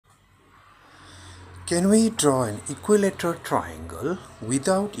Can we draw an equilateral triangle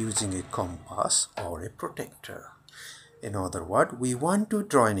without using a compass or a protractor? In other words, we want to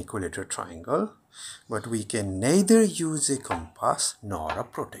draw an equilateral triangle, but we can neither use a compass nor a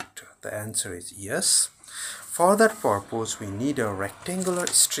protractor. The answer is yes. For that purpose, we need a rectangular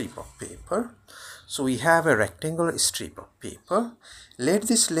strip of paper. So we have a rectangular strip of paper. Let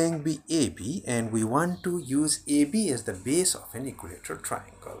this length be AB, and we want to use AB as the base of an equilateral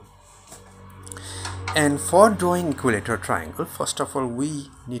triangle. And for drawing equilateral triangle, first of all, we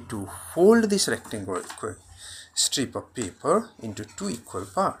need to fold this rectangular strip of paper into two equal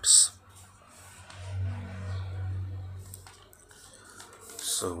parts.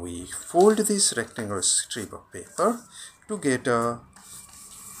 So we fold this rectangular strip of paper to get two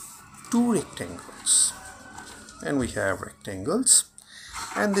rectangles, and we have rectangles,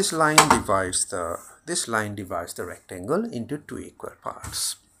 and this line divides the rectangle into two equal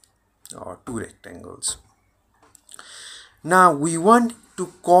parts, or two rectangles. Now we want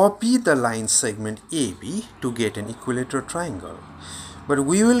to copy the line segment AB to get an equilateral triangle, but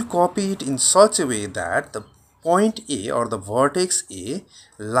we will copy it in such a way that the point A or the vertex A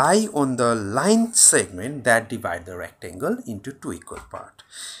lie on the line segment that divide the rectangle into two equal parts.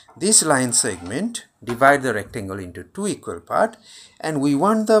 This line segment divide the rectangle into two equal parts, and we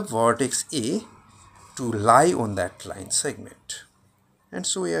want the vertex A to lie on that line segment. And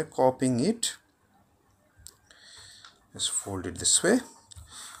so we are copying it. Just fold it this way.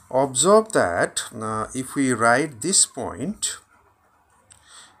 Observe that if we write this point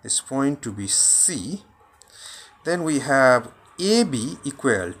to be C, then we have AB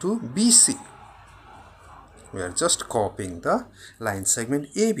equal to BC. We are just copying the line segment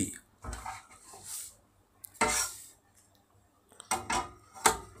AB.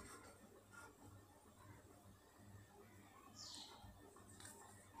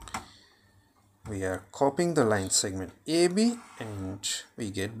 We are copying the line segment AB, and we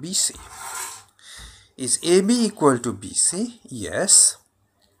get BC. Is AB equal to BC? Yes.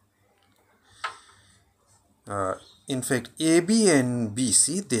 In fact, AB and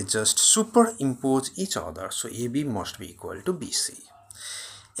BC, they just superimpose each other. So AB must be equal to BC.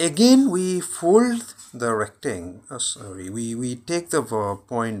 Again, we fold the rectangle. We take the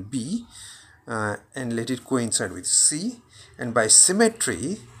point B and let it coincide with C. And by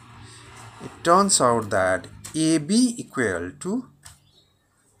symmetry, it turns out that AB equal to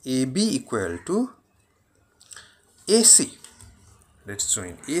AC. Let's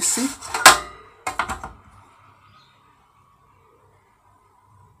join AC.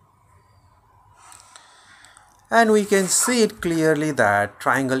 And we can see it clearly that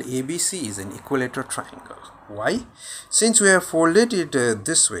triangle ABC is an equilateral triangle. Why? Since we have folded it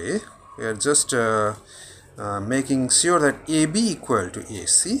this way, we are just making sure that AB equal to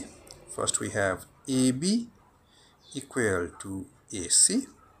AC. First we have AB equal to AC,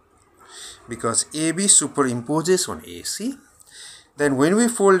 because AB superimposes on AC. Then when we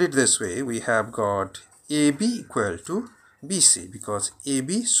fold it this way, we have got AB equal to BC, because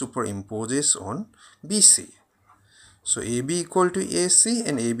AB superimposes on BC. So AB equal to AC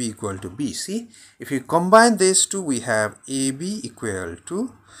and AB equal to BC. If you combine these two, we have AB equal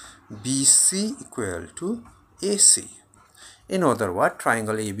to BC equal to AC. In other words,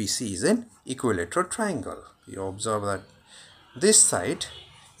 triangle ABC is an equilateral triangle. You observe that this side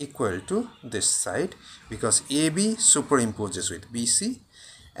equal to this side, because AB superimposes with BC,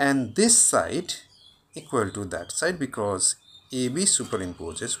 and this side equal to that side because AB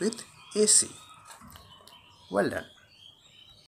superimposes with AC. Well done.